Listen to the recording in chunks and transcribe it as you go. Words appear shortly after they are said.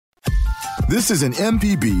This is an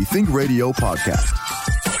MPB Think Radio podcast.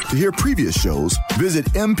 To hear previous shows, visit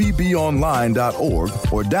mpbonline.org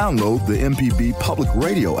or download the MPB Public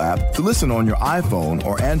Radio app to listen on your iPhone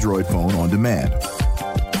or Android phone on demand.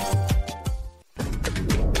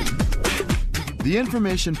 The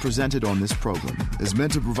information presented on this program is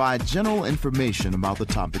meant to provide general information about the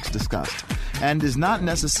topics discussed and is not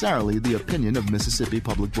necessarily the opinion of Mississippi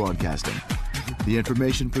Public Broadcasting. The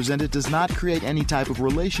information presented does not create any type of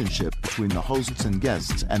relationship between the hosts and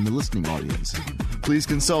guests and the listening audience. Please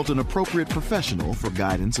consult an appropriate professional for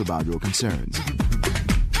guidance about your concerns.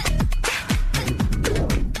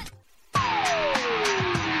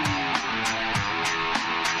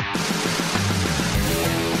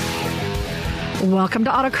 Welcome to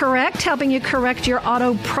AutoCorrect, helping you correct your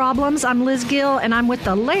auto problems. I'm Liz Gill, and I'm with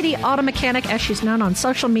the Lady Auto Mechanic, as she's known on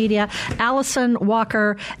social media, Allison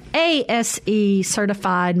Walker, ASE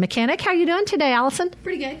certified mechanic. How are you doing today, Allison?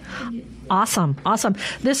 Pretty good. Awesome.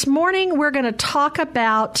 This morning, we're going to talk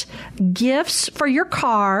about gifts for your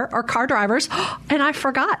car or car drivers. And I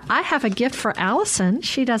forgot, I have a gift for Allison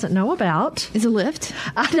she doesn't know about. Is a lift?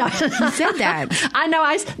 I know. You said that. I know.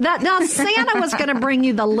 Now, Santa was going to bring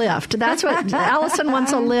you the lift. That's what Allison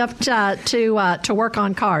wants, a lift to work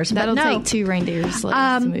on cars. That'll take 2 reindeer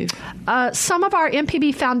sleighs to move. Some of our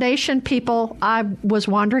MPB Foundation people, I was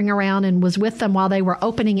wandering around and was with them while they were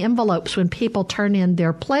opening envelopes when people turn in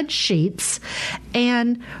their pledge sheets.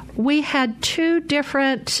 And we had 2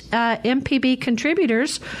 different MPB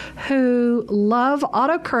contributors who love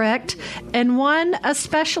AutoCorrect, and one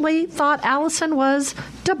especially thought Allison was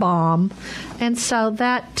the bomb. And so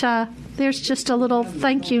that there's just a little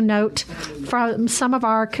thank you note from some of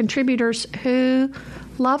our contributors who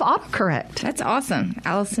love AutoCorrect. That's awesome.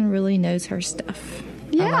 Allison really knows her stuff.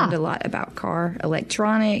 Yeah. I learned a lot about car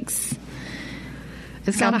electronics.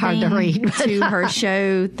 It's kind of hard to read. To her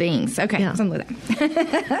show things. Okay, yeah. Something like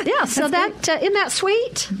that. Yeah, so isn't that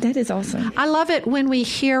sweet? That is awesome. I love it when we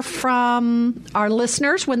hear from our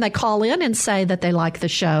listeners when they call in and say that they like the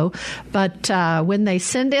show. But when they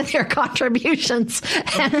send in their contributions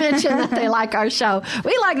and mention that they like our show,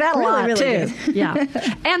 we like that a lot, really too. Good. Yeah.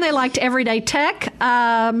 And they liked Everyday Tech.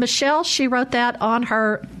 Michelle, she wrote that on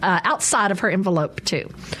her outside of her envelope, too.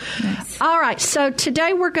 Nice. All right, so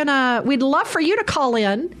today we'd love for you to call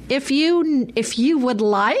in if you would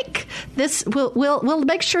like this. We'll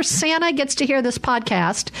make sure Santa gets to hear this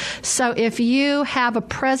podcast. So if you have a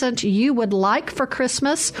present you would like for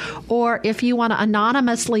Christmas, or if you want to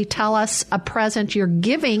anonymously tell us a present you're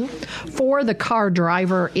giving for the car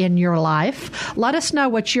driver in your life, let us know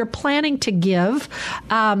what you're planning to give.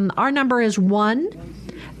 Our number is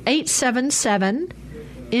 1-877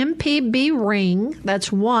 MPB ring.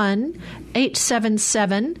 That's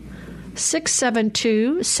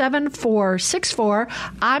 1-877-672-7464.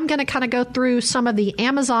 I'm going to kind of go through some of the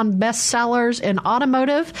Amazon bestsellers in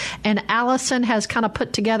automotive, and Allison has kind of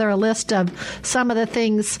put together a list of some of the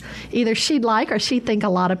things either she'd like or she'd think a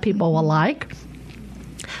lot of people will like.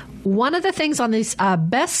 One of the things on these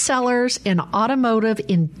bestsellers in automotive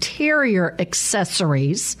interior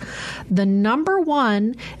accessories, the number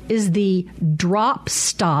 1 is the Drop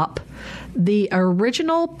Stop, the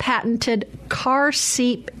original patented car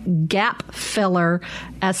seat gap filler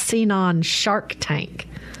as seen on Shark Tank.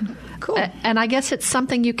 Cool. And I guess it's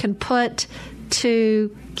something you can put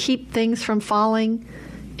to keep things from falling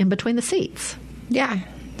in between the seats. Yeah.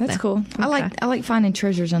 That's cool. Okay. I like finding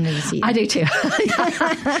treasures under the seat. I do too.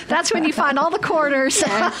 That's when you find all the quarters.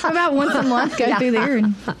 About once a month, go through there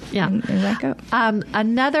and rack up.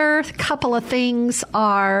 Another couple of things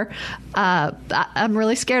are, I'm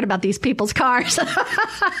really scared about these people's cars.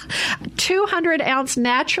 200-ounce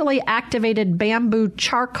naturally activated bamboo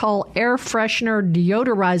charcoal air freshener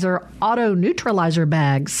deodorizer auto neutralizer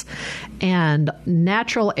bags, and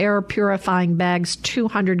natural air purifying bags,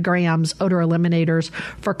 200 grams odor eliminators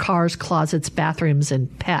for cars, closets, bathrooms,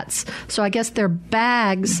 and pets. So I guess they're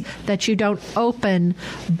bags that you don't open,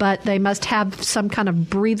 but they must have some kind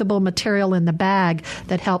of breathable material in the bag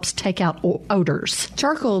that helps take out odors.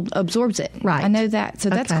 Charcoal absorbs it. Right. I know that.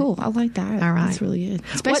 So that's cool. I like that. All right. That's really good.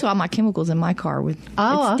 Especially all my chemicals in my car. It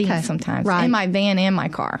stinks sometimes. Right. In my van and my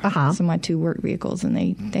car. Uh-huh. So my 2 work vehicles. And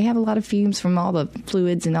they have a lot of fumes from all the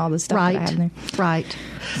fluids and all the stuff that I have there. Right.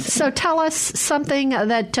 So tell us something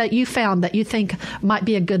that you found that you think might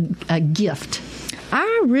be a good gift.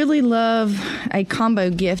 I really love a combo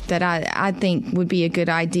gift that I think would be a good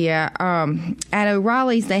idea. At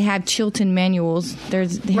O'Reilly's, they have Chilton manuals.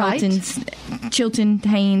 There's the Hilton's, Chilton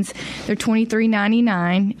Haynes. They're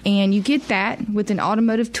 $23.99, and you get that with an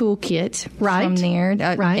automotive toolkit from there.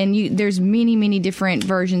 And there's many different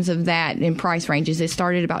versions of that in price ranges. It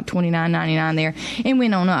started about $29.99 there and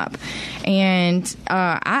went on up. And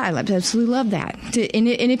I absolutely love that. And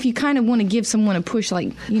if you kind of want to give someone a push,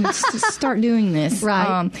 like, start doing this.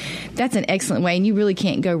 That's an excellent way, and you really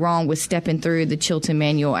can't go wrong with stepping through the Chilton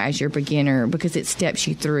manual as your beginner, because it steps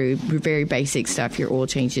you through very basic stuff, your oil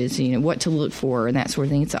changes, what to look for, and that sort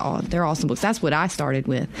of thing. They're awesome books. That's what I started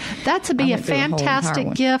with. That would be a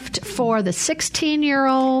fantastic gift for the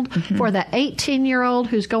 16-year-old, for the 18-year-old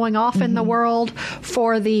who's going off in the world,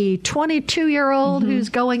 for the 22-year-old who's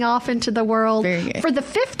going off into the world, for the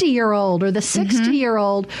 50-year-old or the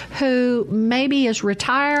 60-year-old who maybe is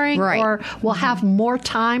retiring or will have more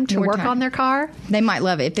time to work on their car. They might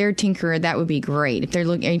love it. If they're a tinkerer, that would be great.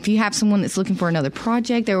 If you have someone that's looking for another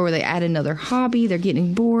project, or they add another hobby, they're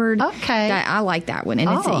getting bored. I like that one, and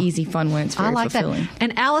it's an easy, fun one. It's very fulfilling. That.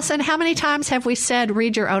 And Allison, how many times have we said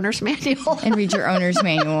read your owner's manual? And read your owner's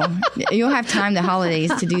manual. You'll have time the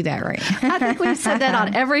holidays to do that, right? I think we've said that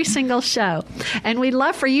on every single show. And we'd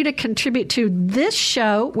love for you to contribute to this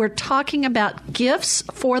show. We're talking about gifts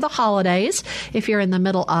for the holidays. If you're in the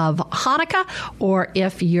middle of Hanukkah, or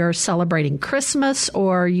if you're celebrating Christmas,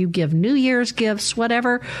 or you give New Year's gifts,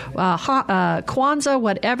 whatever, Kwanzaa,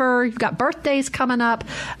 whatever. You've got birthdays coming up.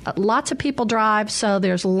 Lots of people drive, so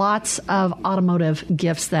there's lots of automotive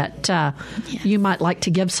gifts that you might like to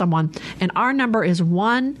give someone. And our number is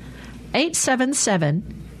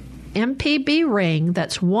 1-877-MPB-RING.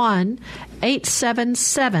 That's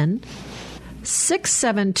 1-877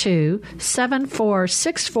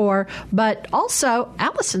 672-7464. But also,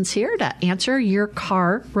 Allison's here to answer your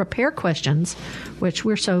car repair questions, which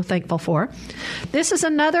we're so thankful for. This is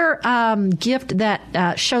another gift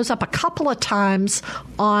that shows up a couple of times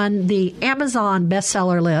on the Amazon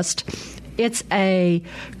bestseller list. It's a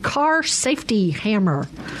car safety hammer,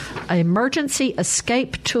 an emergency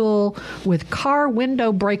escape tool with car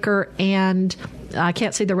window breaker, and I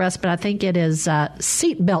can't see the rest, but I think it is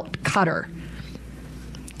seatbelt cutter.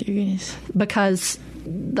 Because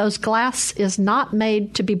those glass is not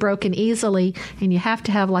made to be broken easily, and you have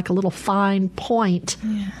to have like a little fine point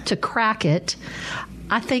to crack it.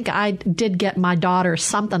 I think I did get my daughter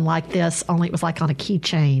something like this, only it was like on a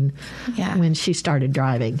keychain when she started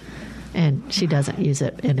driving. And she doesn't use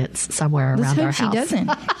it, and it's somewhere around our house. She doesn't.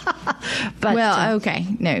 But, okay.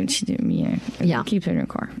 No, she keeps it in her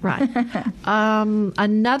car. Right.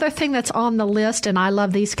 Another thing that's on the list, and I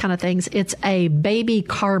love these kind of things, it's a baby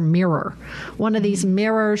car mirror. One of these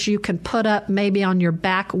mirrors you can put up maybe on your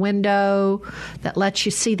back window that lets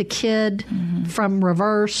you see the kid from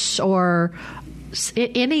reverse, or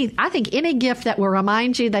I think any gift that will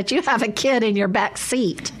remind you that you have a kid in your back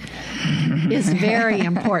seat is very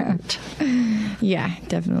important. Yeah,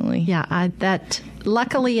 definitely. Yeah,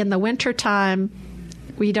 luckily in the wintertime,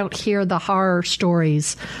 we don't hear the horror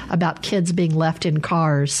stories about kids being left in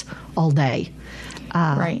cars all day.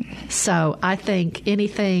 Right. So I think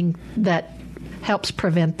anything that helps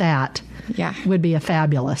prevent that would be a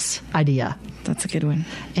fabulous idea. That's a good one.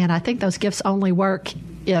 And I think those gifts only work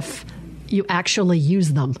if you actually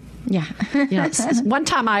use them. Yeah. One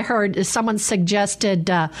time I heard someone suggested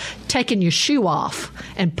taking your shoe off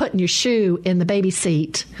and putting your shoe in the baby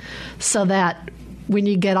seat, so that when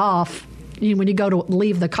you get off, when you go to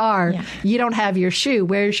leave the car, you don't have your shoe.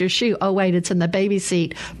 Where's your shoe? Oh, wait, it's in the baby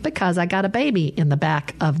seat because I got a baby in the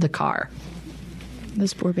back of the car.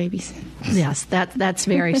 Those poor babies. Yes, that's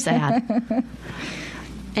very sad.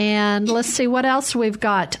 And let's see what else we've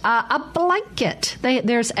got. A blanket.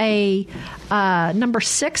 There's a number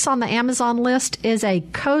 6 on the Amazon list is a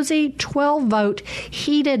cozy 12-volt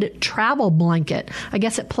heated travel blanket. I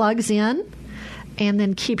guess it plugs in and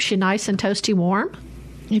then keeps you nice and toasty warm.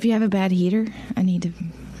 If you have a bad heater, I need to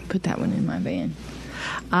put that one in my van.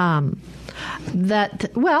 Not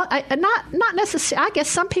necessarily. I guess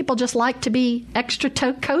some people just like to be extra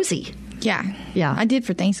cozy. Yeah. I did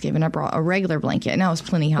for Thanksgiving. I brought a regular blanket, and I was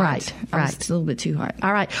plenty hot. Right. It's a little bit too hot.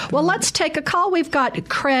 All right. Well, let's take a call. We've got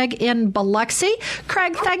Craig in Biloxi.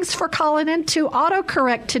 Craig, thanks for calling into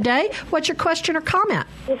AutoCorrect today. What's your question or comment?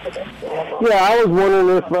 Yeah, I was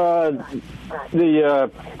wondering if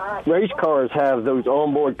the race cars have those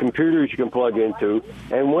onboard computers you can plug into,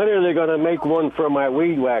 and when are they going to make one for my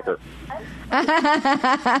weed whacker?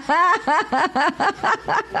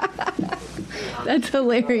 That's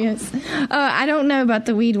hilarious. I don't know about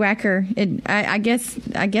the weed whacker. I guess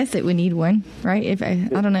it would need one, right? If I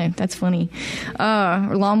don't know. That's funny.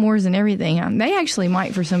 Lawnmowers and everything. They actually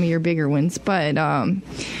might for some of your bigger ones, but on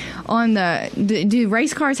do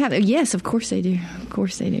race cars have? Yes, of course they do. Of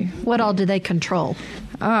course they do. What all do they control?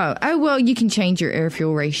 Oh, well, you can change your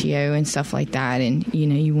air-fuel ratio and stuff like that. And,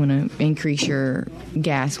 you want to increase your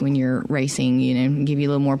gas when you're racing, give you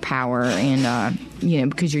a little more power and,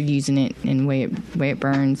 because you're using it and the way it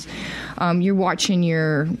burns. You're watching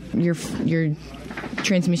your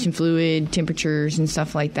transmission fluid temperatures and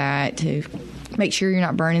stuff like that to make sure you're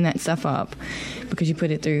not burning that stuff up, because you put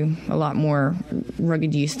it through a lot more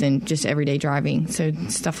rugged use than just everyday driving. So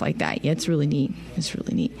stuff like that. Yeah, it's really neat.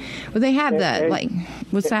 Well, they have that.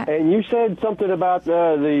 What's that? And you said something about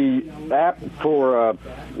the app for a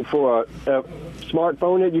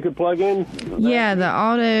smartphone that you could plug in? Yeah, the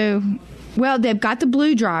auto... Well, they've got the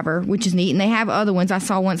Blue Driver, which is neat, and they have other ones. I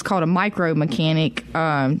saw once called a Micro Mechanic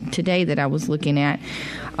today that I was looking at.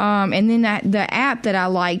 And then the app that I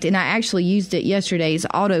liked, and I actually used it yesterday, is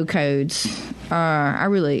Auto Codes. I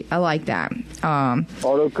like that.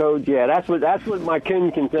 Auto Codes, yeah, that's what my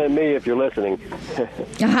kin can send me if you're listening.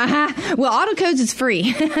 Well, Auto Codes is free.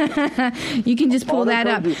 You can just pull that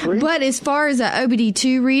up. But as far as an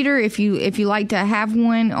OBD2 reader, if you like to have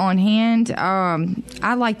one on hand,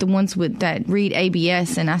 I like the ones that read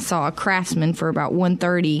ABS, and I saw a Craftsman for about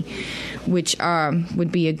 $130, which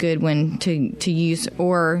would be a good one to use.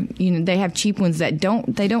 Or they have cheap ones that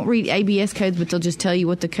don't read ABS codes, but they'll just tell you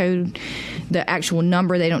what the code, the actual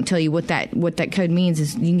number. They don't tell you what that code means.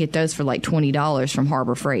 Is you can get those for like $20 from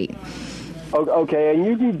Harbor Freight. Okay, and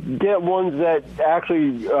you can get ones that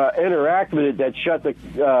actually interact with it, that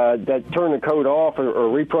that turn the code off or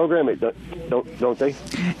reprogram it, don't they?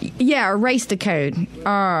 Yeah, erase the code.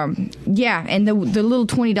 Yeah, and the little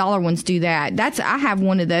 $20 ones do that. I have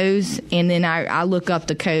one of those, and then I look up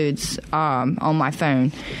the codes on my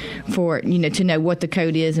phone for to know what the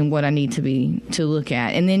code is and what I need to look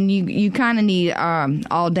at. And then you kind of need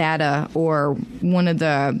All Data or one of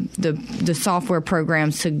the software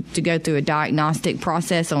programs to go through a diagnostic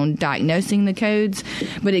process on diagnosing the codes,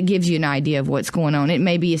 but it gives you an idea of what's going on. It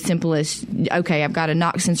may be as simple as, okay, I've got a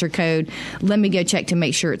knock sensor code. Let me go check to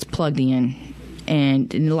make sure it's plugged in.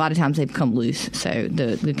 And a lot of times they become loose, so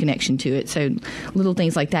the connection to it. So little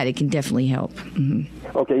things like that, it can definitely help.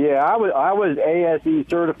 Mm-hmm. Okay, yeah, I was ASE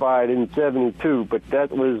certified in '72, but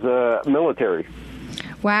that was military.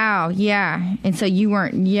 Wow, yeah. And so you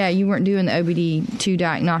weren't doing the OBD2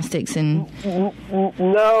 diagnostics and...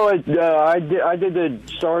 No, I did the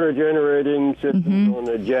starter generating system on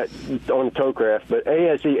the jet, on the towcraft, but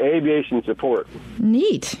ASE, aviation support.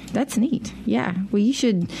 Neat. That's neat. Yeah. Well, you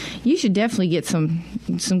should definitely get some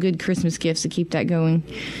good Christmas gifts to keep that going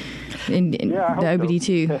in the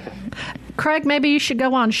OBD2. So. Craig, maybe you should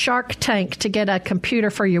go on Shark Tank to get a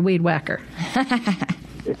computer for your weed whacker.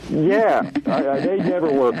 Yeah, they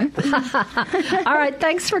never work. All right,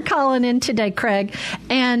 thanks for calling in today, Craig.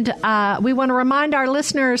 And we want to remind our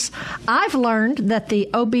listeners, I've learned that the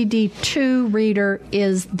OBD2 reader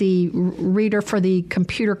is the reader for the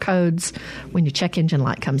computer codes when your check engine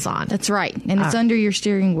light comes on. That's right, and it's under your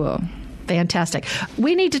steering wheel. Fantastic.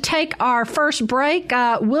 We need to take our first break.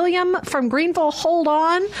 William from Greenville, hold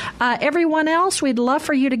on. Everyone else, we'd love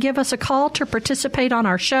for you to give us a call to participate on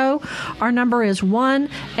our show. Our number is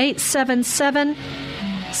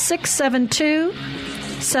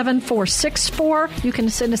 1-877-672-7464. You can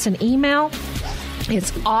send us an email.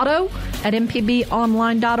 It's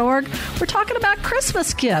auto@mpbonline.org. We're talking about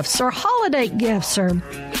Christmas gifts or holiday gifts or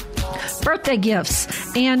birthday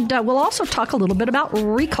gifts. And we'll also talk a little bit about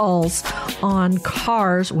recalls on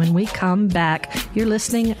cars when we come back. You're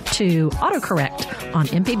listening to AutoCorrect on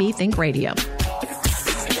MPB Think Radio.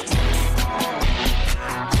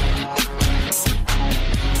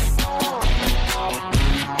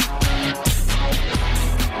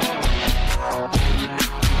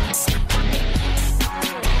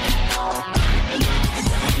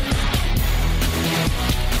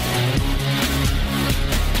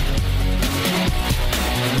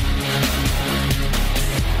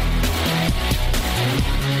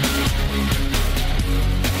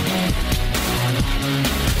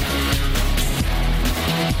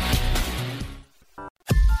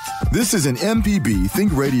 This is an MPB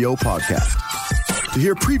Think Radio podcast. To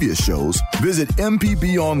hear previous shows, visit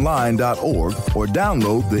mpbonline.org or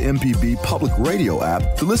download the MPB Public Radio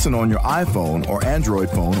app to listen on your iPhone or Android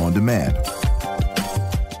phone on demand.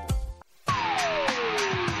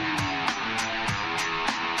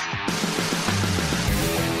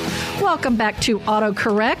 Welcome back to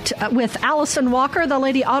AutoCorrect with Allison Walker, the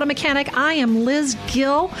Lady Auto Mechanic. I am Liz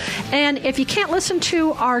Gill. And if you can't listen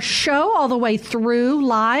to our show all the way through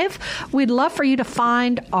live, we'd love for you to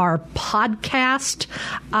find our podcast.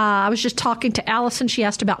 I was just talking to Allison. She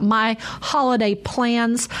asked about my holiday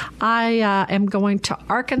plans. I am going to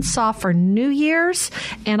Arkansas for New Year's,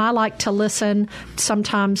 and I like to listen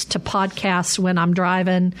sometimes to podcasts when I'm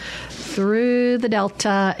driving through the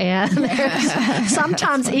Delta, and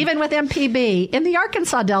sometimes even with MPB in the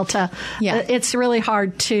Arkansas Delta, it's really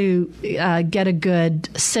hard to get a good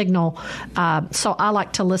signal. So I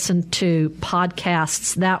like to listen to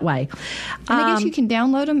podcasts that way. And I guess you can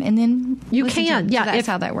download them and then you can. Yeah, that's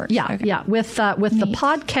how that works. Yeah, okay. Yeah. With the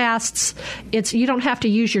podcasts, you don't have to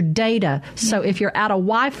use your data. So if you're at a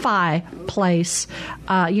Wi-Fi place,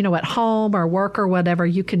 at home or work or whatever,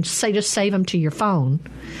 you can just save them to your phone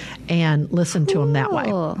and listen to them that way.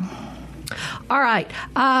 All right.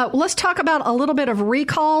 Let's talk about a little bit of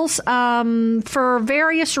recalls. For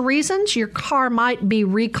various reasons, your car might be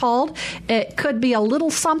recalled. It could be a little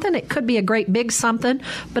something. It could be a great big something.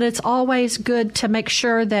 But it's always good to make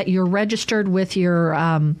sure that you're registered with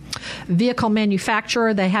your vehicle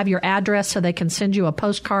manufacturer. They have your address so they can send you a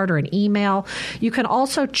postcard or an email. You can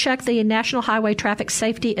also check the National Highway Traffic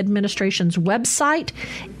Safety Administration's website,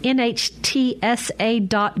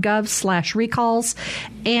 nhtsa.gov/recalls.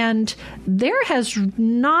 And there has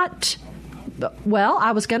not,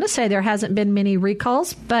 I was going to say there hasn't been many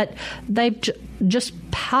recalls, but they've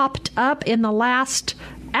just popped up in the last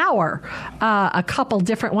hour, a couple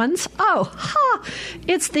different ones.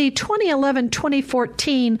 It's the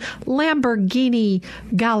 2011-2014 Lamborghini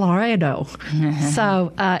Gallardo.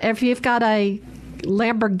 So if you've got a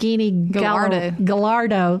Lamborghini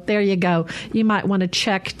Gallardo, there you go. You might want to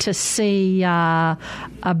check to see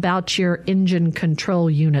about your engine control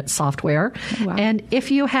unit software. Wow. And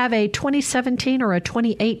if you have a 2017 or a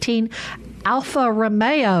 2018 Alfa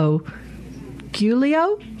Romeo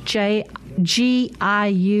Giulia,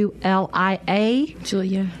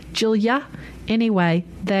 Giulia. Anyway,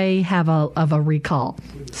 they have a recall.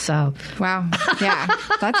 So wow, yeah,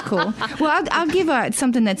 that's cool. Well, I'll give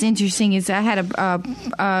something that's interesting. Is I had a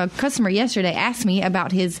customer yesterday ask me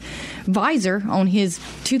about his visor on his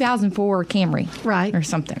 2004 Camry, right, or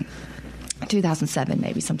something. 2007,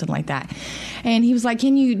 maybe something like that. And he was like, do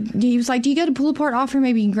you go to Pull Apart Offer?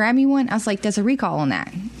 Maybe you can grab me one. I was like, there's a recall on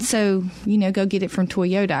that. So, go get it from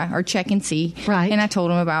Toyota or check and see. Right. And I told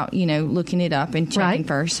him about, looking it up and checking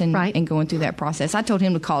first and going through that process. I told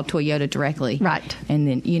him to call Toyota directly. Right. And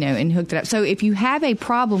then, and hooked it up. So if you have a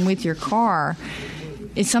problem with your car,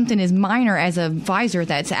 it's something as minor as a visor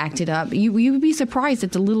that's acted up, you would be surprised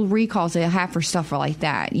at the little recalls they have for stuff like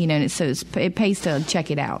that. And it pays to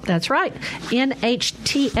check it out. That's right.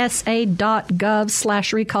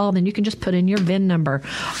 NHTSA.gov/recall. Then you can just put in your VIN number.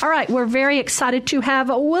 All right. We're very excited to have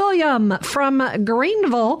William from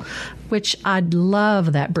Greenville, which I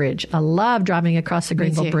love that bridge. I love driving across the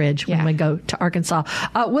Greenville Bridge when we go to Arkansas.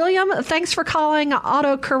 William, thanks for calling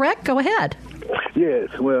AutoCorrect. Go ahead. Yes,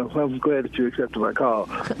 well, I'm glad that you accepted my call.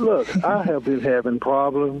 Look, I have been having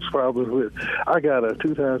problems with, I got a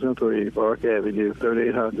 2003 Park Avenue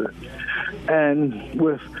 3800, and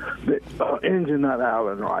with the engine not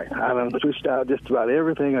hourling right. I done switched out just about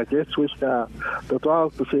everything. I just switched out the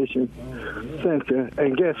throttle position sensor,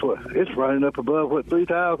 and guess what? It's running up above,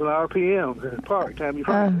 3,000 RPM in park time you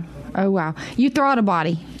find it. Oh, wow. You throttle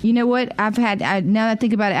body. You know what? Now that I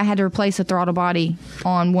think about it, I had to replace a throttle body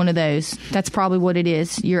on one of those. That's probably what it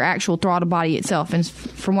is, your actual throttle body itself. And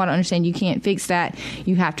from what I understand, you can't fix that.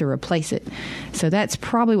 You have to replace it. So that's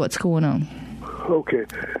probably what's going on. Okay.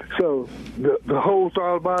 So the whole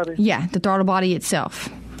throttle body? Yeah, the throttle body itself.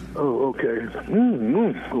 Oh, okay.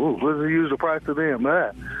 Ooh, what does it use the price of them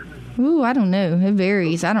at? Ooh, I don't know. It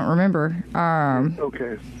varies. I don't remember.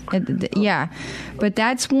 Okay. Yeah, but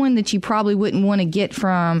that's one that you probably wouldn't want to get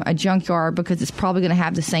from a junkyard because it's probably going to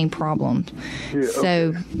have the same problem. Yeah,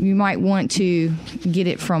 so you might want to get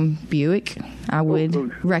it from Buick. I would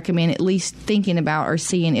recommend at least thinking about or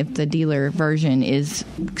seeing if the dealer version is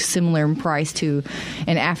similar in price to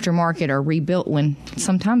an aftermarket or rebuilt one.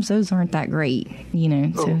 Sometimes those aren't that great,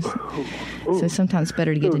 So sometimes it's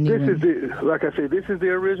better to get a new one. Like I said, this is the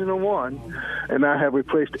original one, and I have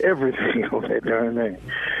replaced everything on that darn thing.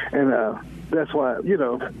 And that's why, you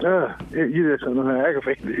just don't know how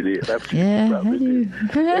aggravating it is. Yeah, I do.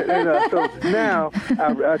 And so now,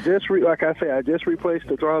 I just replaced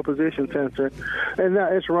the throttle position sensor, and now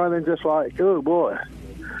it's running just like, oh boy.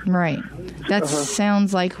 Right. That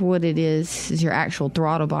sounds like what it is your actual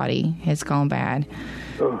throttle body has gone bad.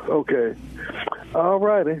 Okay. All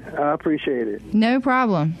righty. I appreciate it. No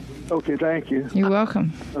problem. Okay, thank you. You're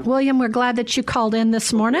welcome. William, we're glad that you called in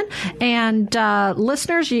this morning. And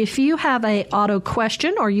listeners, if you have a auto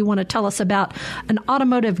question or you want to tell us about an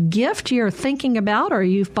automotive gift you're thinking about or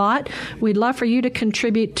you've bought, we'd love for you to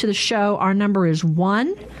contribute to the show. Our number is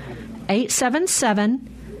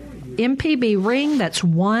 1-877-MPB-RING. That's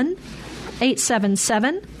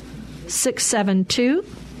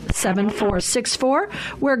 1-877-672-7464.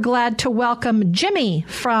 We're glad to welcome Jimmy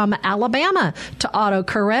from Alabama to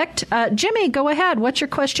AutoCorrect. Jimmy, go ahead. What's your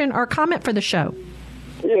question or comment for the show?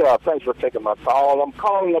 Yeah, thanks for taking my call. I'm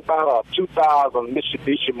calling about a 2000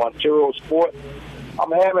 Mitsubishi Montero Sport.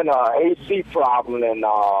 I'm having an AC problem, and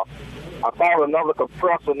I bought another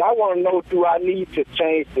compressor, and I want to know, do I need to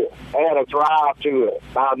add a drive to it,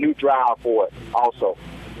 buy a new drive for it also?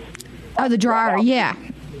 Oh, the dryer, yeah.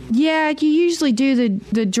 Yeah, you usually do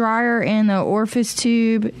the dryer and the orifice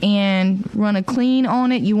tube and run a clean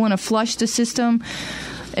on it. You want to flush the system.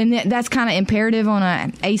 And that's kind of imperative on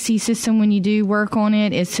an AC system when you do work on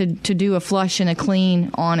it, is to do a flush and a clean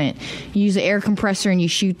on it. You use an air compressor and you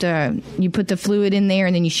put the fluid in there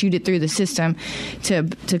and then you shoot it through the system to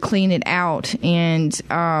clean it out. And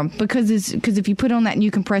because if you put on that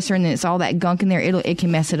new compressor and then it's all that gunk in there, it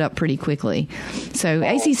can mess it up pretty quickly. So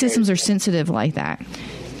AC systems are sensitive like that.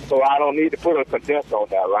 So I don't need to put a condenser on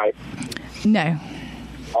that, right? No.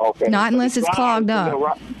 Okay. Not unless it's clogged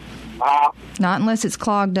up. Not unless it's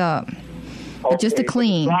clogged up. Okay. Just a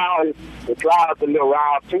clean. The dryer is a little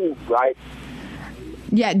round tube, right?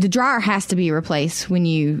 Yeah, the dryer has to be replaced when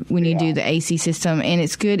you do the AC system, and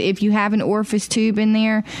it's good if you have an orifice tube in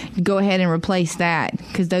there. Go ahead and replace that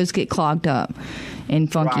because those get clogged up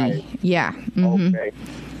and funky. Right. Yeah. Mm-hmm. Okay.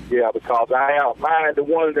 Yeah, because I have mine, the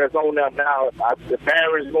one that's on there now. The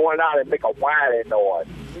battery's going out and make a whining noise.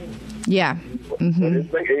 Yeah.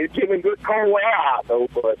 Mm-hmm. It's giving good cold air out, though,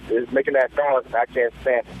 but it's making that noise. I can't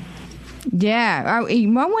stand it. Yeah. I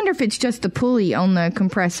wonder if it's just the pulley on the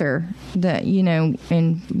compressor that,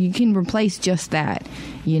 and you can replace just that,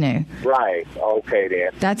 Right. Okay,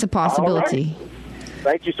 then. That's a possibility. Right.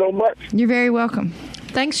 Thank you so much. You're very welcome.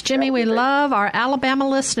 Thanks, Jimmy. We love our Alabama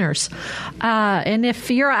listeners. And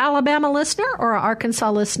if you're an Alabama listener or an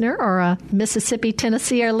Arkansas listener or a Mississippi,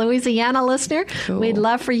 Tennessee, or Louisiana listener, cool. We'd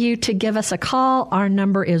love for you to give us a call. Our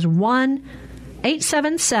number is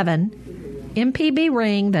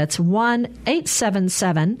 1-877-MPB-RING. That's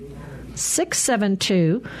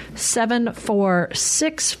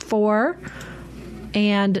 1-877-672-7464.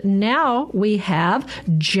 And now we have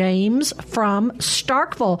James from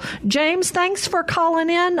Starkville. James, thanks for calling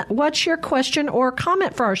in. What's your question or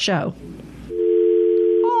comment for our show?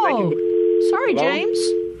 Oh, sorry, Hello? James.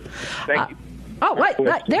 Thank you. Oh, wait,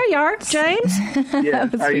 there you are, James. Yeah,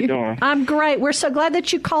 how you doing? I'm great. We're so glad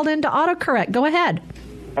that you called into AutoCorrect. Go ahead.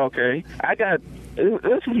 Okay.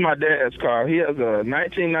 This is my dad's car. He has a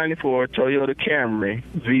 1994 Toyota Camry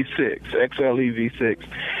V6, XLE V6.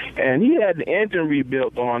 And he had the engine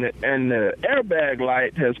rebuilt on it, and the airbag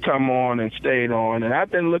light has come on and stayed on. And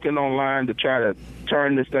I've been looking online to try to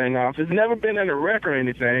turn this thing off. It's never been in a wreck or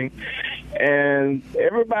anything. And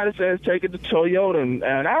everybody says take it to Toyota, and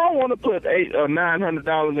I don't want to put $800 or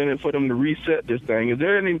 $900 in it for them to reset this thing. Is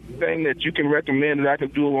there anything that you can recommend that I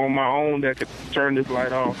could do on my own that could turn this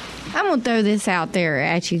light off? I'm gonna throw this out there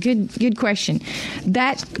at you. Good question.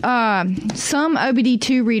 That some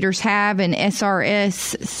OBD2 readers have an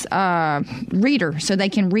SRS reader, so they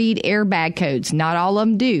can read airbag codes. Not all of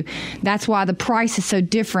them do. That's why the price is so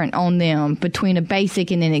different on them between a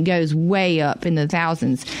basic and then it goes way up in the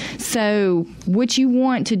thousands. So what you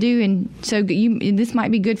want to do, and so this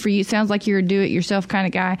might be good for you. It sounds like you're a do-it-yourself kind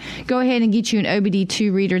of guy. Go ahead and get you an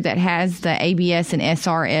OBD2 reader that has the ABS and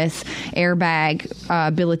SRS airbag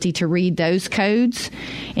ability to read those codes.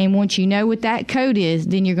 And once you know what that code is,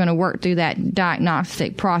 then you're going to work through that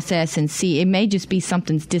diagnostic process and see. It may just be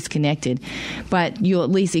something's disconnected, but you'll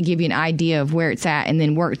at least give you an idea of where it's at and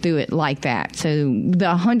then work through it like that. So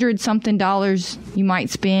the $100-something you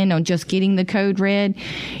might spend on just getting the code read,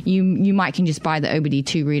 you might can just buy the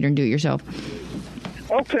OBD2 reader and do it yourself.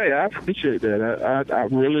 Okay, I appreciate that. I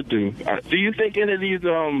really do. Do you think any of these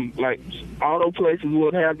like auto places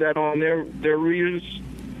would have that on their readers?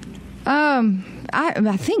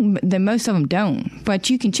 I think that most of them don't, but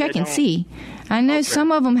you can check and see. I know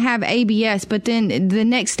some of them have ABS, but then the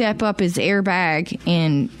next step up is airbag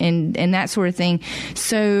and that sort of thing.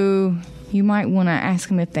 So you might want to ask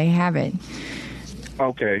them if they have it.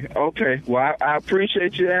 Okay. Well, I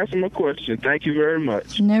appreciate you asking my question. Thank you very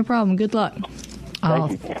much. No problem. Good luck.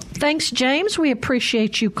 Thanks, James. We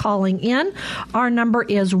appreciate you calling in. Our number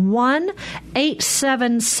is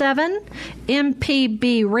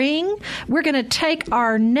 1-877-MPB-RING. We're going to take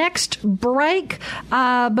our next break,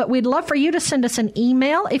 but we'd love for you to send us an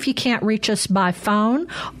email if you can't reach us by phone.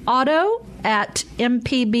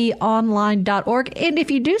 auto@mpbonline.org. And if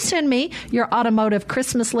you do send me your automotive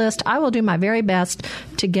Christmas list, I will do my very best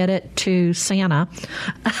to get it to Santa.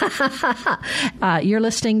 You're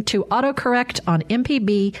listening to AutoCorrect on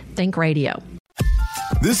MPB Think Radio.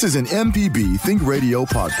 This is an MPB Think Radio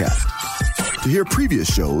podcast. To hear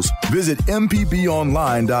previous shows, visit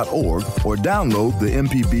mpbonline.org or download the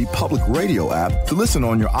MPB Public Radio app to listen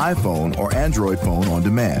on your iPhone or Android phone on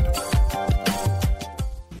demand.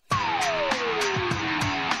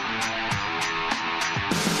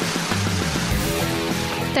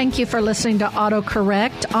 Thank you for listening to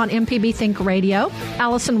AutoCorrect on MPB Think Radio.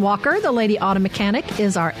 Allison Walker, the Lady Auto Mechanic,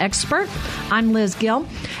 is our expert. I'm Liz Gill,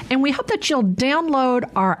 and we hope that you'll download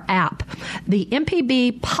our app, the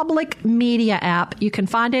MPB Public Media app. You can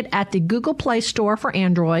find it at the Google Play Store for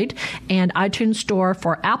Android and iTunes Store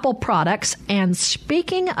for Apple products. And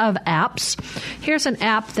speaking of apps, here's an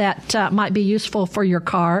app that might be useful for your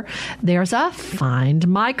car. There's a Find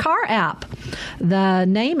My Car app. The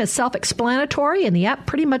name is self-explanatory, and the app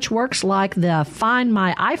pretty much works like the Find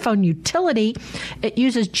My iPhone utility. It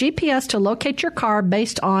uses GPS to locate your car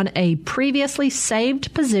based on a previously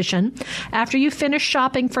saved position. After you finish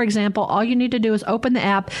shopping, for example, all you need to do is open the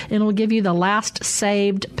app, and it'll give you the last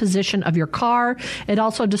saved position of your car. It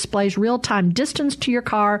also displays real-time distance to your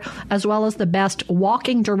car, as well as the best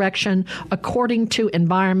walking direction according to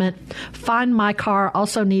environment. Find My Car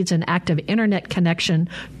also needs an active internet connection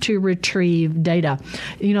to retrieve data.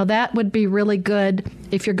 You know, that would be really good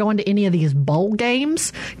if you're going to any of these bowl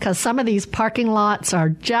games, because some of these parking lots are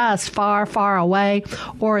just far, far away,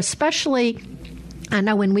 or especially, I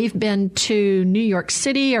know when we've been to New York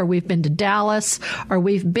City or we've been to Dallas or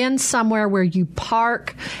we've been somewhere where you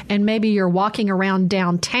park and maybe you're walking around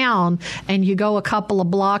downtown and you go a couple of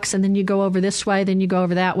blocks and then you go over this way, then you go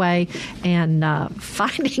over that way, and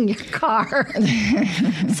finding your car.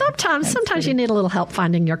 Sometimes you need a little help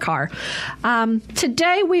finding your car.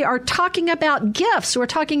 Today we are talking about gifts. We're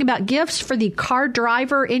talking about gifts for the car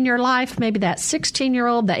driver in your life, maybe that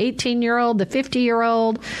 16-year-old, the 18-year-old, the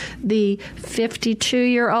 50-year-old, the 52-year-old,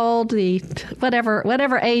 the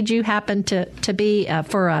whatever age you happen to be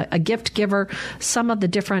for a gift giver, some of the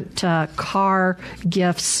different car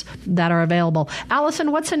gifts that are available.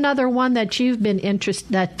 Allison, what's another one that you've been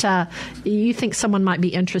that you think someone might be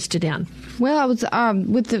interested in? Well, I was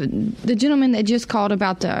with the gentleman that just called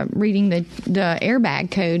about reading the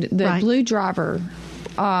airbag code, the right. Blue Driver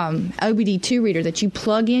OBD2 reader that you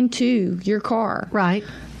plug into your car. Right.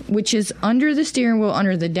 Which is under the steering wheel,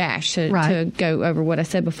 under the dash, to go over what I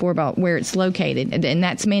said before about where it's located. And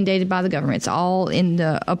that's mandated by the government. It's all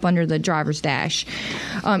up under the driver's dash.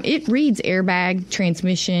 It reads airbag,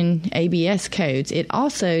 transmission, ABS codes. It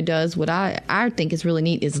also does what I think is really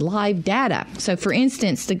neat is live data. So, for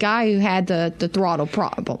instance, the guy who had the throttle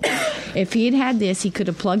problem, if he had this, he could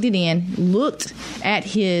have plugged it in, looked at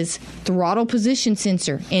his throttle position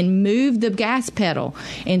sensor, and moved the gas pedal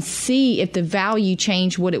and see if the value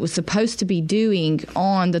changed what it was supposed to be doing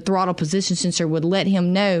on the throttle position sensor, would let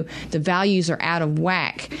him know the values are out of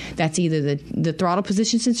whack. That's either the throttle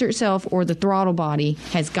position sensor itself or the throttle body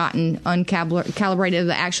has gotten uncalibrated.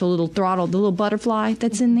 The actual little throttle, the little butterfly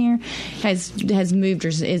that's in there has moved or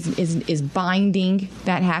is binding.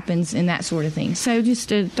 That happens and that sort of thing. So just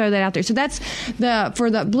to throw that out there. So that's for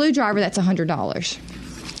the Blue Driver, that's $100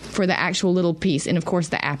 for the actual little piece. And, of course,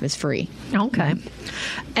 the app is free. Okay.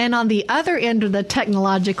 And on the other end of the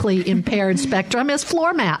technologically impaired spectrum is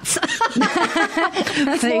floor mats.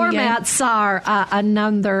 Floor mats are a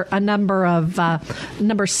number of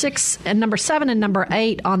number 6 and number 7 and number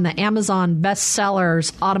 8 on the Amazon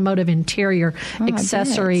bestsellers automotive interior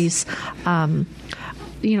accessories.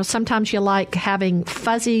 You know, sometimes you like having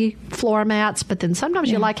fuzzy floor mats, but then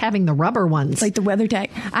sometimes you like having the rubber ones. Like the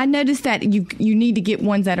WeatherTech. I noticed that you need to get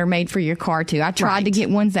ones that are made for your car, too. I tried to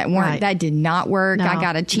get ones that weren't. Right. That did not work. No, I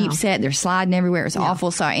got a cheap set. They're sliding everywhere. It was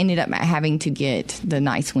awful, so I ended up having to get the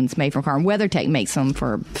nice ones made for a car. And WeatherTech makes them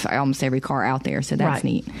for almost every car out there, so that's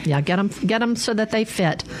neat. Yeah, get them so that they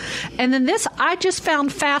fit. And then this I just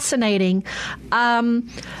found fascinating.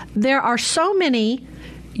 There are so many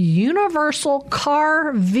universal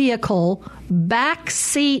car vehicle back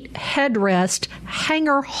seat headrest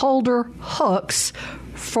hanger holder hooks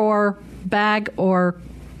for bag or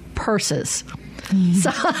purses.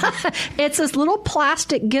 So it's this little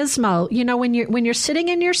plastic gizmo. You know, when you're sitting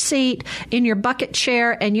in your seat in your bucket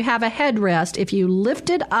chair and you have a headrest, if you lift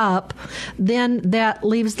it up, then that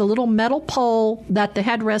leaves the little metal pole that the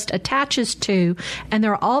headrest attaches to, and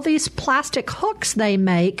there are all these plastic hooks they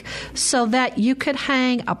make so that you could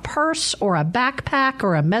hang a purse or a backpack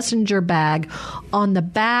or a messenger bag on the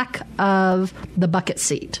back of the bucket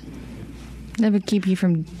seat. That would keep you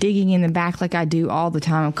from digging in the back like I do all the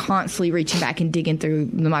time. I'm constantly reaching back and digging through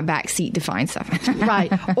my back seat to find stuff.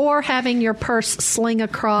 Right. Or having your purse sling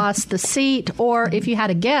across the seat. Or if you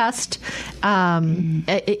had a guest,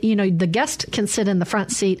 the guest can sit in the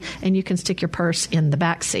front seat and you can stick your purse in the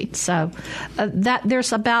back seat. So that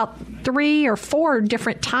there's about 3 or 4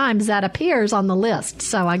 different times that appears on the list.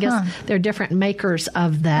 So I guess there are different makers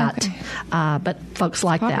of that. Okay. But folks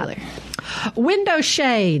like that. Window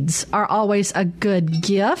shades are always a good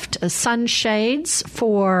gift. Sunshades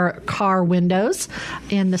for car windows.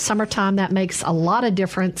 In the summertime, that makes a lot of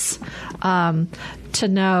difference to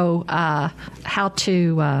know how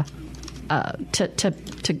to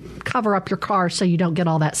cover up your car so you don't get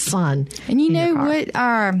all that sun. And you know what?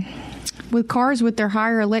 With cars with their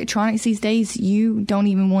higher electronics these days, you don't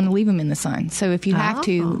even want to leave them in the sun. So if you have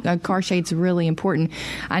to, a car shade's really important.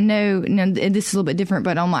 I know this is a little bit different,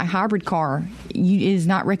 but on my hybrid car, it is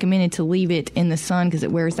not recommended to leave it in the sun because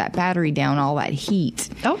it wears that battery down, all that heat.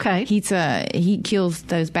 Okay. Heat kills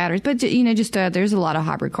those batteries. But, there's a lot of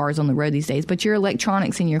hybrid cars on the road these days. But your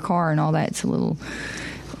electronics in your car and all that's a little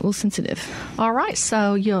sensitive. All right,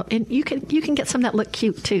 so you can get some that look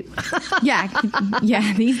cute too. yeah,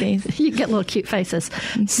 these days you get little cute faces.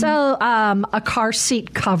 Mm-hmm. So a car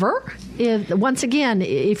seat cover. Once again,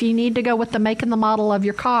 if you need to go with the make and the model of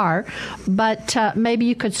your car, but maybe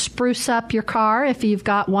you could spruce up your car if you've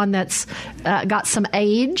got one that's got some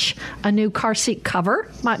age. A new car seat cover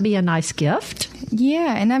might be a nice gift.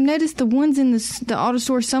 Yeah, and I've noticed the ones in the auto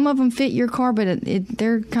store, some of them fit your car, but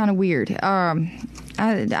they're kind of weird.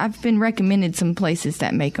 I've been recommended some places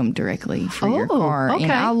that make them directly for your car. Okay.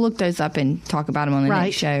 And I'll look those up and talk about them on the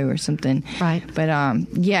next show or something. Right. But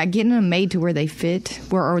getting them made to where they fit,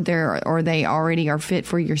 or they already are fit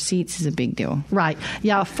for your seats is a big deal. Right.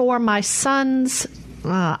 Yeah. For my son's.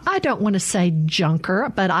 I don't want to say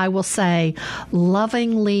junker, but I will say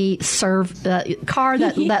lovingly served car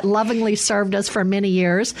that lovingly served us for many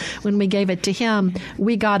years. When we gave it to him,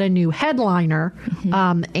 we got a new headliner,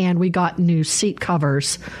 and we got new seat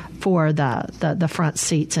covers for the front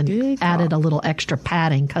seats and added a little extra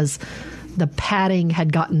padding because the padding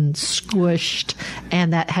had gotten squished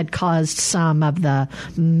and that had caused some of the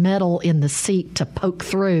metal in the seat to poke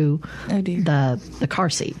through the car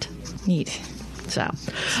seat. Neat. So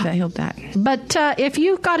that helped that. But if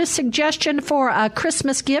you've got a suggestion for a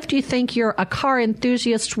Christmas gift you think you're a car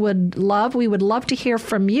enthusiast would love, we would love to hear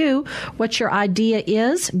from you what your idea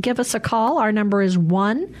is. Give us a call. Our number is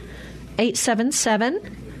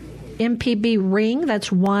 1-877-MPB-RING. That's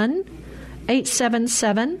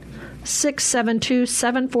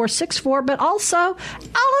 1-877-672-7464. But also,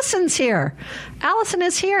 Allison's here. Allison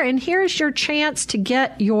is here, and here's your chance to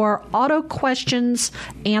get your auto questions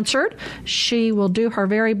answered. She will do her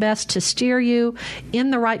very best to steer you in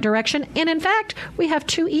the right direction. And in fact, we have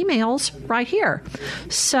 2 emails right here.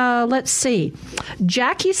 So let's see.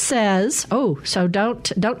 Jackie says, so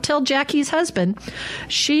don't tell Jackie's husband.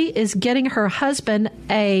 She is getting her husband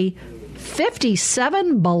a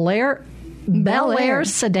 57 Bel Air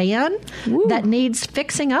sedan that needs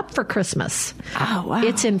fixing up for Christmas. Oh, wow.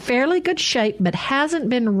 It's in fairly good shape, but hasn't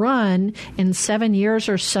been run in 7 years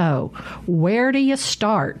or so. Where do you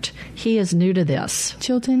start? He is new to this.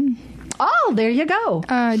 Chilton. Oh, there you go.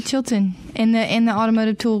 Chilton in the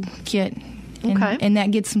automotive tool kit. And that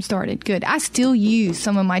gets them started. Good. I still use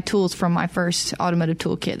some of my tools from my first automotive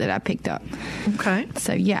tool kit that I picked up. Okay.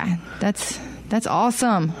 So yeah, that's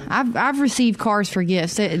awesome. I've received cars for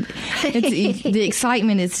gifts. The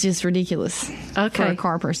excitement is just ridiculous for a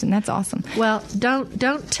car person. That's awesome. Well,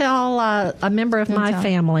 don't tell a member of my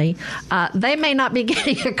family. They may not be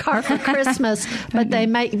getting a car for Christmas, but they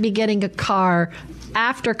might be getting a car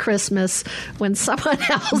after Christmas when someone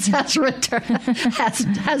else has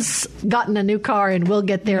gotten a new car and will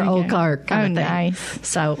get their old car kind of thing. Nice.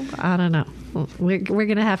 So I don't know. We're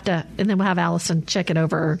going to have to, and then we'll have Allison check it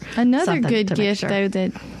over. Another good gift, though,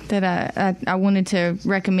 that that I wanted to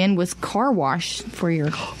recommend was car wash for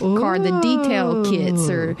your car. The detail kits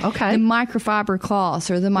or the microfiber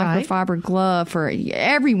cloths or the microfiber glove for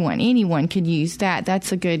anyone could use that.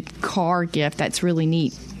 That's a good car gift. That's really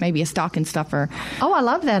neat. Maybe a stocking stuffer. Oh, I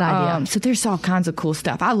love that idea. So there's all kinds of cool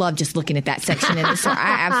stuff. I love just looking at that section in the store.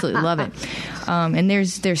 I absolutely love it. And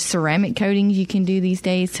there's ceramic coatings you can do these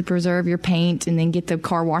days to preserve your paint, and then get the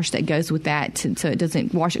car wash that goes with that so it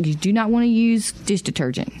doesn't wash it. You do not want to use dish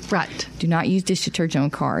detergent. Right. Do not use dish detergent on a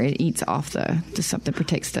car. It eats off the stuff that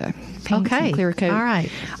protects the paint and clear coat. All right.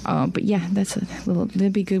 But yeah,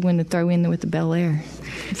 that'd be a good one to throw in with the Bel Air.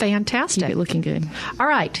 Fantastic. Keep it looking good. All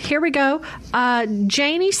right, here we go.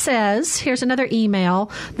 Janie says, here's another email.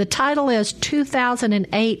 The title is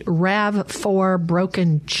 2008 RAV4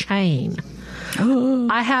 Broken Chain.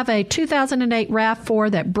 I have a 2008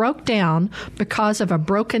 RAV4 that broke down because of a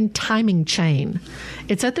broken timing chain.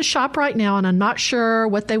 It's at the shop right now, and I'm not sure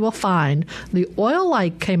what they will find. The oil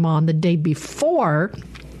light came on the day before,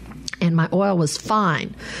 and my oil was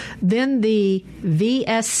fine. Then the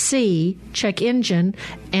VSC check engine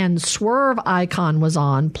and swerve icon was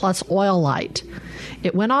on, plus oil light.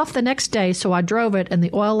 It went off the next day, so I drove it, and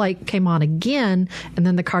the oil light came on again, and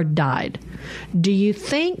then the car died. Do you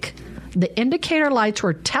think the indicator lights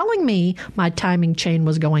were telling me my timing chain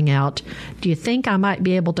was going out? Do you think I might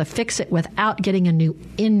be able to fix it without getting a new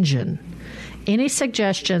engine? Any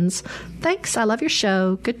suggestions? Thanks. I love your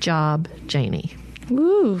show. Good job, Janie.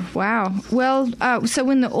 Ooh, wow. Well, so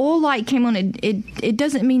when the oil light came on, it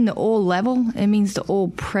doesn't mean the oil level. It means the oil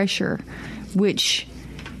pressure, which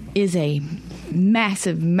is a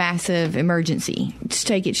massive, massive emergency. Just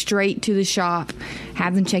take it straight to the shop,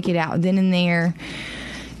 have them check it out then and there.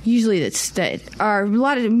 Usually if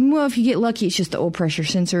you get lucky, it's just the oil pressure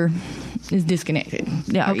sensor is disconnected,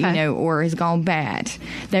 or has gone bad.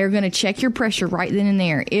 They're going to check your pressure right then and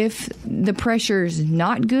there. If the pressure is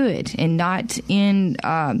not good and not in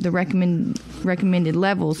the recommended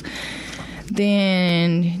levels,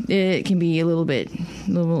 then it can be a little bit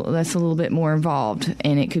more involved,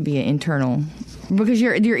 and it could be an internal. Because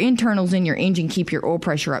your internals in your engine keep your oil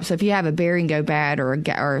pressure up. So if you have a bearing go bad or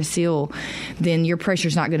a seal, then your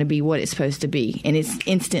pressure's not going to be what it's supposed to be. And it's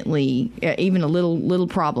instantly, even a little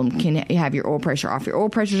problem can have your oil pressure off. Your oil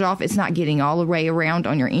pressure's off, it's not getting all the way around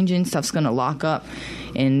on your engine. Stuff's going to lock up.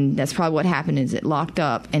 And that's probably what happened, is it locked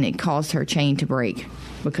up and it caused her chain to break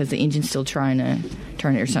because the engine's still trying to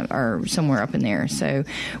turn it or somewhere up in there. So,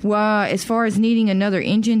 as far as needing another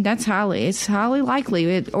engine, it's highly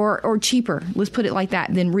likely, or cheaper. Let's put it like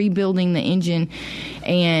that, than rebuilding the engine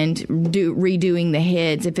and redoing the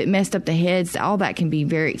heads. If it messed up the heads, all that can be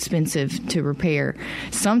very expensive to repair.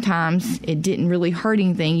 Sometimes it didn't really hurt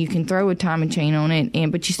anything. You can throw a timing chain on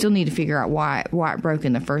it, but you still need to figure out why it broke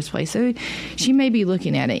in the first place. So she may be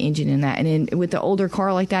looking at an engine in that, and then with the older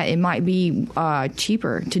car like that, it might be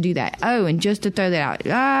cheaper to do that. Oh, and just to throw that out,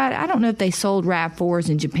 I don't know if they sold RAV4s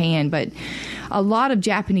in Japan, but a lot of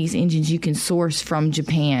Japanese engines you can source from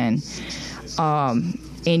Japan.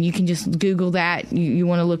 And you can just Google that. You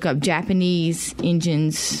want to look up Japanese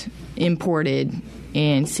engines imported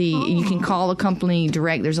and see. You can call a company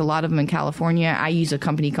direct. There's a lot of them in California. I use a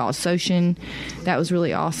company called Soshin. That was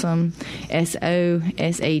really awesome. SOSHIN.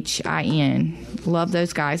 Love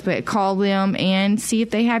those guys. But call them and see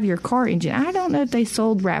if they have your car engine. I don't know if they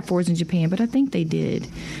sold RAV4s in Japan, but I think they did.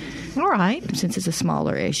 All right. Since it's a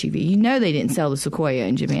smaller SUV. They didn't sell the Sequoia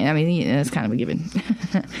in Japan. I mean, that's kind of a given.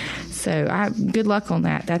 So good luck on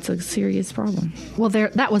that. That's a serious problem. Well,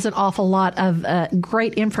 that was an awful lot of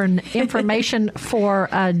great information for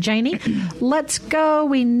Janie. Let's go.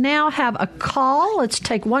 We now have a call. Let's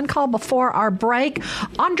take one call before our break.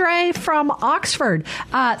 Andre from Oxford,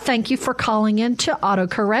 thank you for calling in to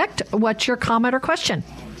AutoCorrect. What's your comment or question?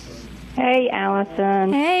 Hey,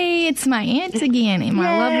 Allison. Hey, it's my aunt again, and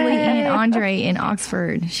my lovely Aunt Andre in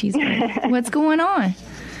Oxford. She's great. What's going on?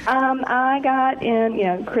 I got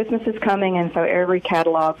in, Christmas is coming, and so every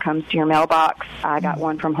catalog comes to your mailbox. I got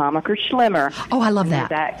one from Hammacher Schlemmer. Oh, I love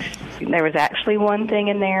that. There was actually one thing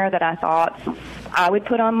in there that I thought I would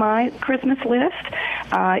put on my Christmas list.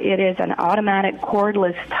 It is an automatic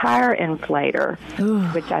cordless tire inflator,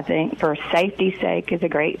 which I think for safety's sake is a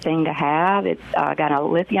great thing to have. It's got a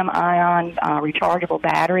lithium-ion rechargeable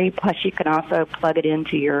battery, plus you can also plug it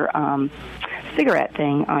into your cigarette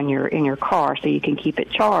thing in your car so you can keep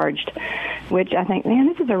it charged, which I think, man,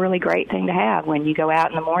 this is a really great thing to have when you go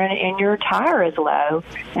out in the morning and your tire is low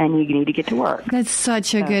and you need to get to work. That's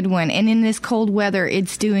such a good one. And in this cold weather,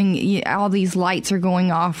 it's doing, all these lights are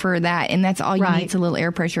going off for that, and that's all you need is a little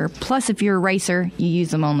air pressure. Plus, if you're a racer, you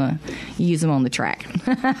use them on the track.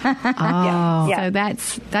 So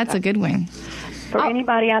that's a good one. For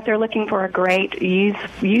anybody out there looking for a great,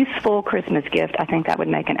 useful Christmas gift, I think that would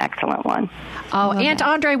make an excellent one. Oh, Aunt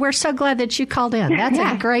Andre, we're so glad that you called in. That's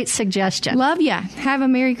a great suggestion. Love ya. Have a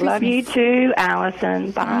Merry Christmas. Love you too,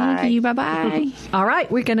 Allison. Bye. Thank you. Bye-bye. All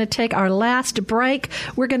right, we're going to take our last break.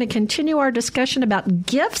 We're going to continue our discussion about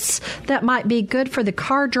gifts that might be good for the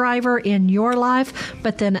car driver in your life,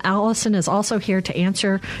 but then Allison is also here to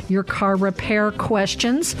answer your car repair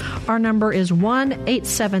questions. Our number is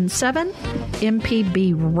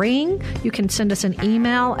 1-877-MPB-RING. You can send us an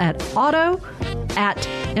email at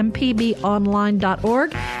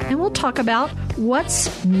auto@mpbonline.org, and we'll talk about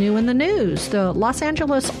what's new in the news. The Los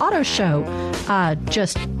Angeles Auto Show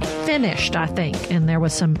just finished, I think, and there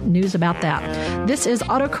was some news about that. This is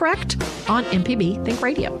AutoCorrect on MPB Think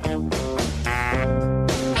Radio.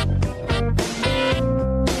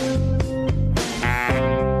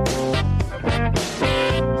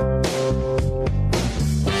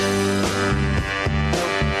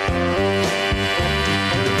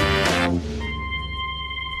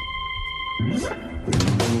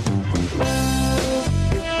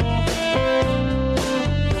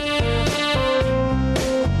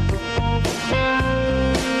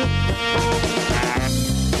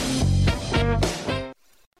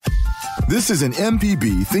 This is an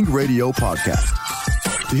MPB Think Radio podcast.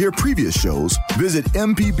 To hear previous shows, visit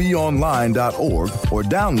mpbonline.org or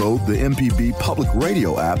download the MPB Public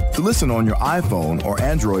Radio app to listen on your iPhone or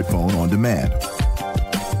Android phone on demand.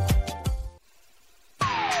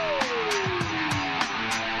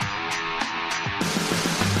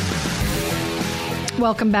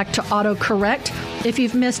 Welcome back to AutoCorrect. If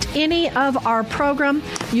you've missed any of our program,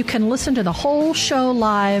 you can listen to the whole show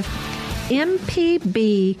live,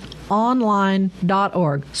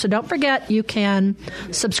 mpbonline.org. So don't forget, you can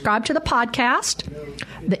subscribe to the podcast,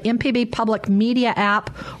 the MPB Public Media app,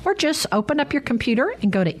 or just open up your computer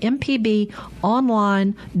and go to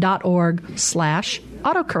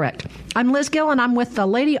mpbonline.org/autocorrect. I'm Liz Gill, and I'm with the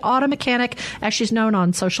Lady Auto Mechanic, as she's known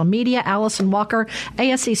on social media, Allison Walker,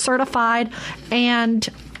 ASE certified. And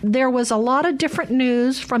there was a lot of different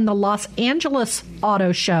news from the Los Angeles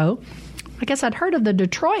Auto Show. I guess I'd heard of the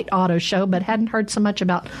Detroit Auto Show, but hadn't heard so much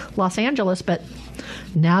about Los Angeles. But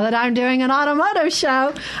now that I'm doing an automotive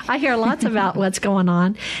show, I hear lots about what's going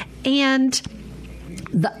on. And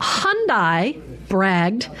the Hyundai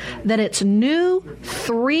bragged that its new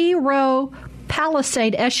 3-row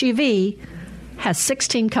Palisade SUV has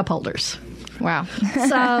 16 cup holders. Wow.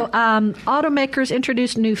 So automakers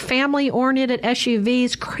introduced new family-oriented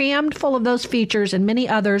SUVs crammed full of those features and many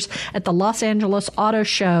others at the Los Angeles Auto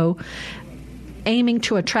Show, aiming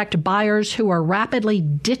to attract buyers who are rapidly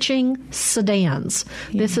ditching sedans.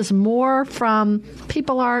 Yeah. This is more from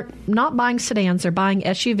people are not buying sedans, they're buying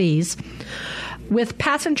SUVs. With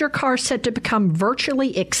passenger cars set to become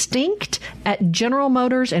virtually extinct at General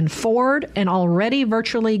Motors and Ford and already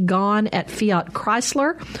virtually gone at Fiat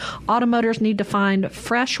Chrysler, automakers need to find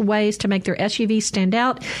fresh ways to make their SUVs stand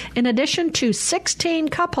out. In addition to 16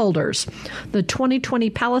 cup holders, the 2020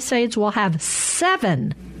 Palisades will have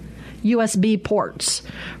 7 USB ports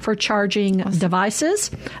for charging devices.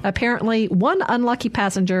 Apparently, one unlucky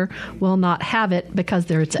passenger will not have it because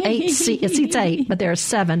there's 8 seats. It seats 8, but there are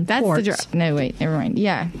 7 ports. No, wait, never mind.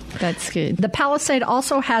 Yeah, that's good. The Palisade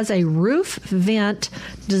also has a roof vent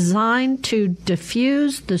designed to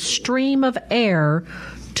diffuse the stream of air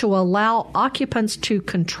to allow occupants to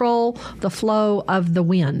control the flow of the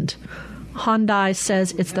wind. Hyundai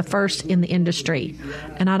says it's the first in the industry,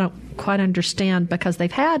 and I don't quite understand because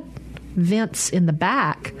they've had vents in the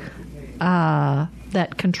back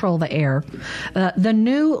that control the air. The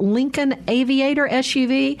new Lincoln Aviator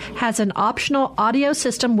SUV has an optional audio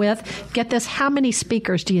system with, get this, how many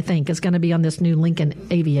speakers do you think is going to be on this new Lincoln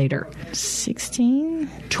Aviator? 16?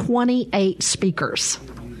 28 speakers.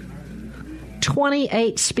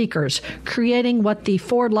 28 speakers, creating what the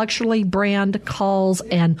Ford luxury brand calls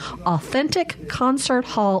an authentic concert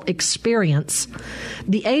hall experience.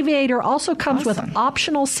 The Aviator also comes with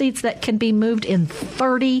optional seats that can be moved in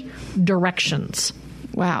 30 directions.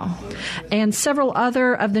 Wow. And several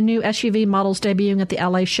other of the new SUV models debuting at the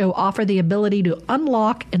LA show offer the ability to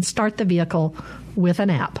unlock and start the vehicle with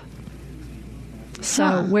an app.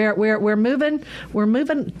 So we're moving.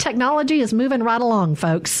 Technology is moving right along,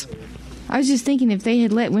 folks. I was just thinking if they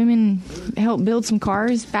had let women help build some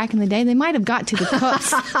cars back in the day, they might have got to the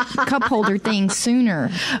cup holder thing sooner.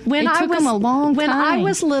 It took them a long time. When I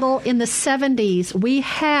was little in the 70s, we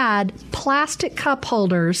had plastic cup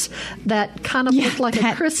holders that kind of looked like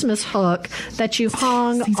a Christmas hook that you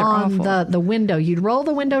hung on the window. You'd roll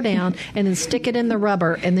the window down and then stick it in the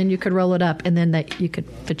rubber, and then you could roll it up, and then you could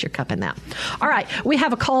put your cup in that. All right, we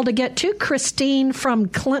have a call to get to. Christine from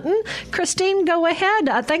Clinton. Christine, go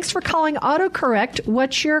ahead. Thanks for calling AutoCorrect.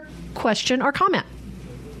 What's your question or comment?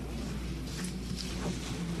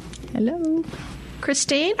 Hello,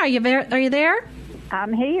 Christine. Are you there?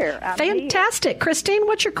 I'm here. Fantastic, Christine.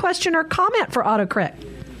 What's your question or comment for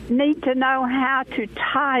AutoCorrect? Need to know how to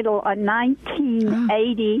title a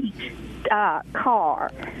 1980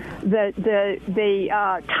 car.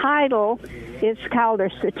 The title is called a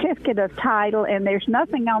certificate of title, and there's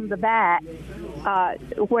nothing on the back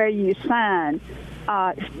where you sign.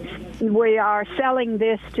 We are selling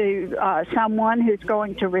this to someone who's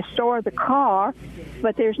going to restore the car,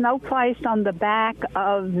 but there's no place on the back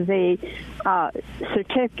of the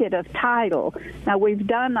certificate of title. Now, we've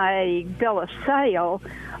done a bill of sale,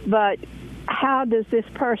 but how does this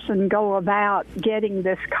person go about getting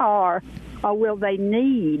this car, or will they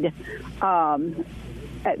need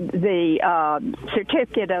the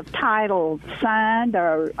certificate of title signed,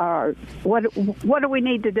 or what do we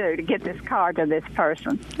need to do to get this car to this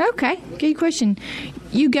person? Okay, good question.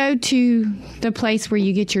 You go to the place where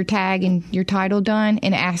you get your tag and your title done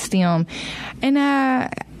and ask them. And I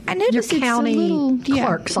noticed your county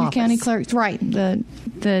clerk's office. Your county clerk's, right,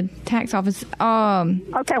 the tax office.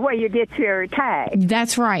 Okay, where you get your tag.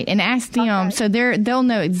 That's right, and ask them. So they'll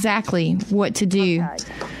know exactly what to do.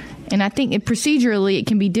 Okay. And I think procedurally it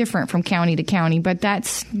can be different from county to county, but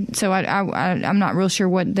that's so I'm not real sure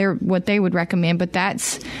what they would recommend, but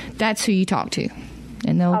that's who you talk to,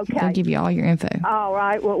 and they'll give you all your info. All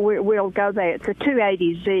right, well we'll go there. It's a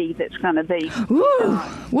 280Z that's going to be. Ooh,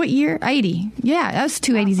 what year? 80? Yeah, that's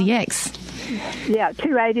 280ZX. Yeah,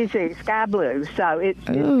 280Z, sky blue. So it's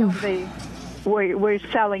going to be. We're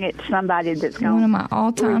selling it to somebody that's going. One of my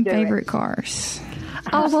all-time favorite cars.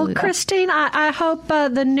 Oh, well, Christine, I hope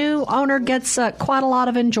the new owner gets quite a lot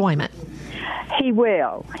of enjoyment. He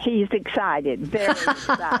will. He's excited, very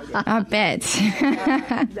excited. I bet.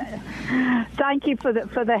 Thank you for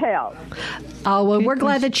the help. Oh, well, we're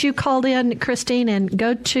glad that you called in, Christine, and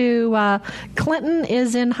go to Clinton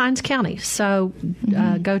is in Hinds County, so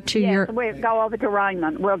go to your... We'll go over to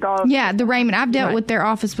Raymond. We'll go over the Raymond. I've dealt with their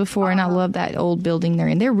office before, and I love that old building they're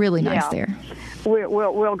in. They're really nice there.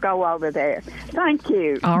 We'll go over there. Thank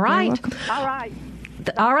you. All right. All right.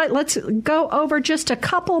 All right, let's go over just a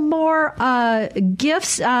couple more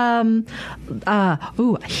gifts.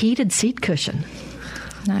 Heated seat cushion.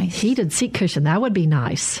 Nice. Heated seat cushion. That would be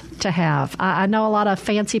nice to have. I know a lot of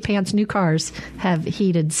fancy pants new cars have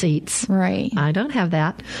heated seats. Right. I don't have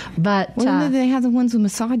that. But they have the ones with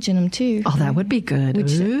massage in them, too. Oh, that would be good.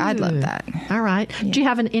 I'd love that. All right. Yeah. Do you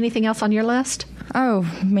have anything else on your list? Oh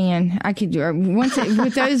man, I could once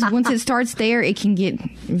it starts there, it can get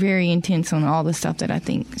very intense on all the stuff that I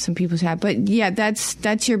think some people have. But yeah,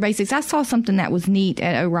 that's your basics. I saw something that was neat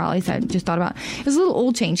at O'Reilly's. I just thought about. It was a little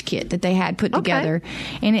oil change kit that they had put together,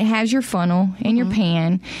 and it has your funnel and your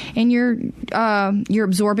pan and your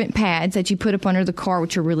absorbent pads that you put up under the car,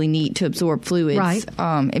 which are really neat to absorb fluids. Right.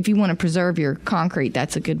 If you want to preserve your concrete,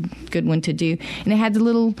 that's a good one to do. And it had the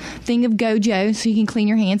little thing of Gojo, so you can clean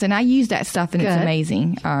your hands. And I use that stuff, and it's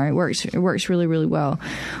amazing. It works really, really well.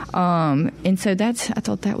 And so I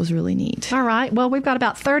thought that was really neat. All right. Well, we've got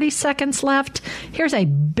about 30 seconds left. Here's a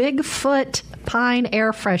Bigfoot Pine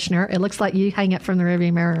air freshener. It looks like you hang it from the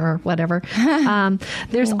rearview mirror or whatever.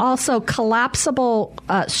 There's also collapsible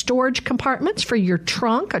storage compartments for your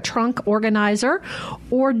trunk, a trunk organizer,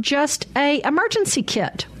 or just a emergency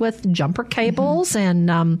kit with jumper cables and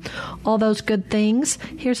all those good things.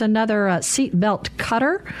 Here's another seat belt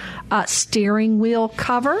cutter, steering wheel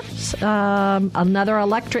cover, another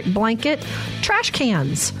electric blanket, trash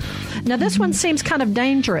cans. Now, this one seems kind of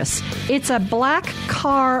dangerous. It's a black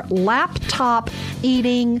car laptop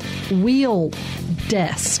eating wheel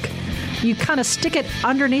desk. You kind of stick it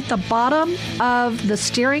underneath the bottom of the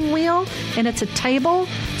steering wheel, and it's a table.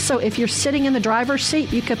 So Also, if you're sitting in the driver's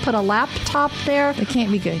seat, you could put a laptop there. It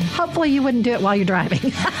can't be good. Hopefully you wouldn't do it while you're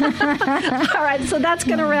driving. All right, so that's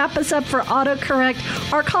going to wrap us up for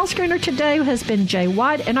AutoCorrect. Our call screener today has been Jay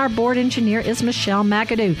White, and our board engineer is Michelle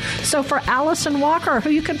McAdoo. So for Allison Walker, who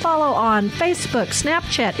you can follow on Facebook,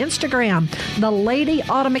 Snapchat, Instagram, The Lady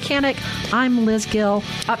Auto Mechanic, I'm Liz Gill.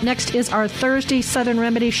 Up next is our Thursday Southern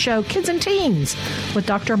Remedy show, Kids and Teens, with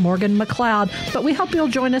Dr. Morgan McLeod. But we hope you'll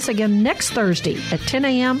join us again next Thursday at 10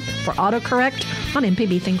 a.m. for AutoCorrect on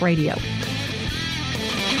MPB Think Radio.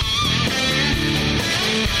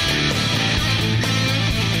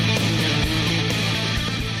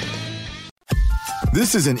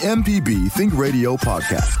 This is an MPB Think Radio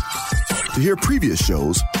podcast. To hear previous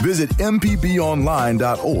shows, visit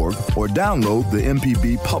mpbonline.org or download the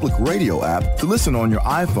MPB Public Radio app to listen on your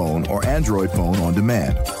iPhone or Android phone on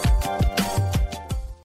demand.